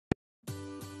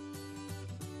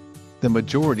The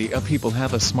majority of people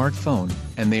have a smartphone,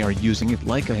 and they are using it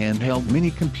like a handheld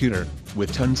mini computer,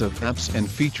 with tons of apps and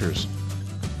features.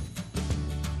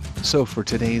 So for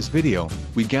today's video,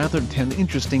 we gathered 10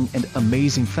 interesting and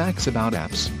amazing facts about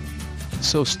apps.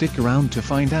 So stick around to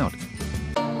find out.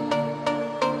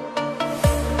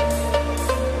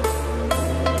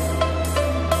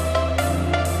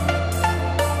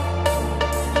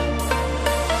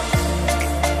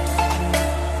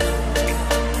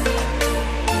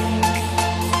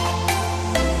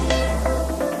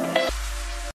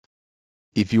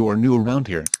 If you are new around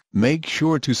here, make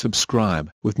sure to subscribe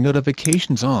with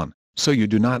notifications on, so you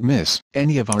do not miss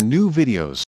any of our new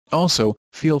videos. Also,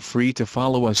 feel free to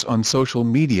follow us on social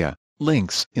media,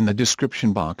 links in the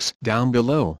description box down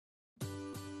below.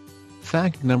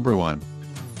 Fact number 1.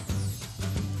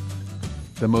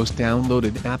 The most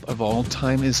downloaded app of all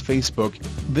time is Facebook.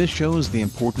 This shows the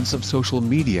importance of social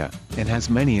media, and has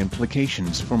many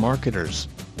implications for marketers.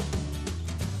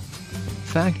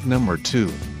 Fact number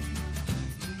 2.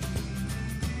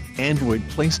 Android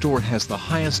Play Store has the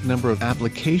highest number of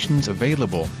applications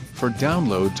available for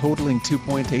download, totaling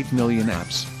 2.8 million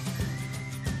apps.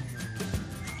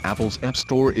 Apple's App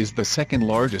Store is the second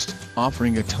largest,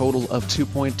 offering a total of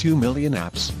 2.2 million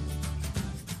apps.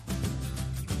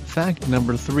 Fact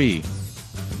number 3.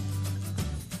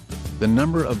 The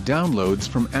number of downloads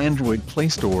from Android Play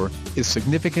Store is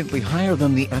significantly higher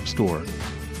than the App Store.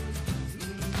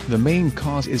 The main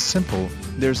cause is simple: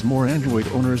 there's more Android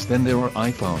owners than there are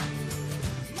iPhone.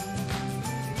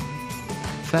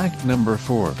 Fact number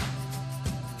 4.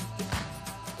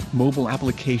 Mobile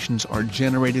applications are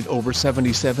generated over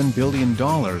 $77 billion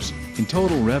in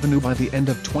total revenue by the end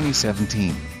of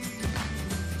 2017.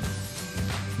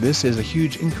 This is a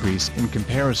huge increase in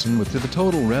comparison with the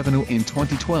total revenue in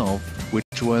 2012,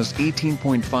 which was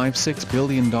 $18.56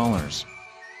 billion.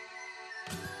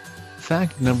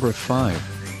 Fact number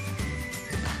 5.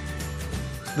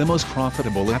 The most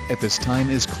profitable app at this time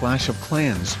is Clash of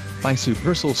Clans, by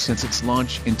Supercell, since its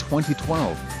launch in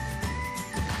 2012.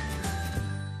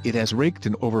 It has raked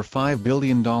in over $5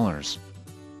 billion.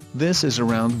 This is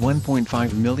around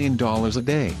 $1.5 million a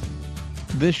day.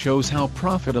 This shows how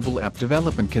profitable app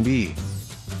development can be.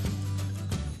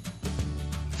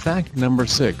 Fact number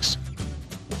 6.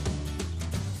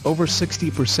 Over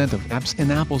 60% of apps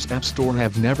in Apple's App Store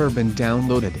have never been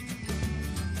downloaded.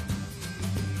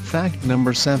 Fact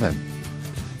number 7.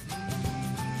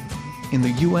 In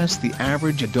the US, the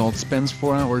average adult spends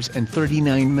 4 hours and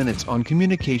 39 minutes on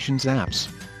communications apps.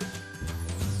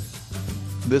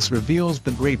 This reveals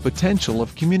the great potential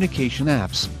of communication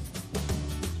apps.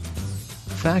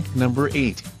 Fact number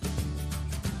 8.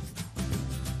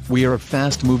 We are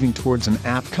fast moving towards an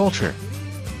app culture.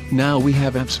 Now we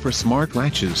have apps for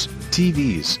smartwatches,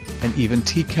 TVs, and even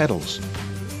tea kettles.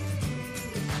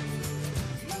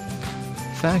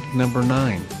 Fact number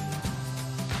 9.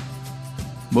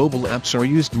 Mobile apps are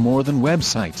used more than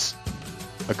websites.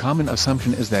 A common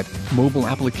assumption is that mobile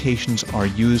applications are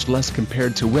used less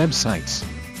compared to websites.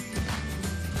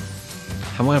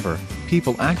 However,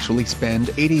 people actually spend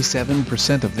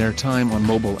 87% of their time on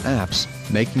mobile apps,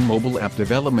 making mobile app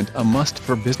development a must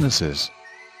for businesses.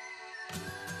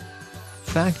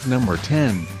 Fact number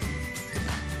 10.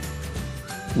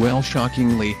 Well,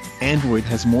 shockingly, Android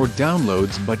has more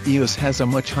downloads, but iOS has a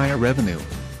much higher revenue.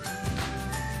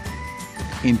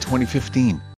 In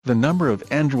 2015, the number of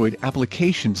Android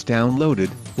applications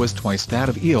downloaded was twice that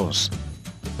of iOS.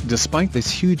 Despite this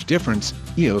huge difference,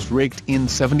 iOS raked in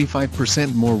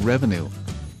 75% more revenue.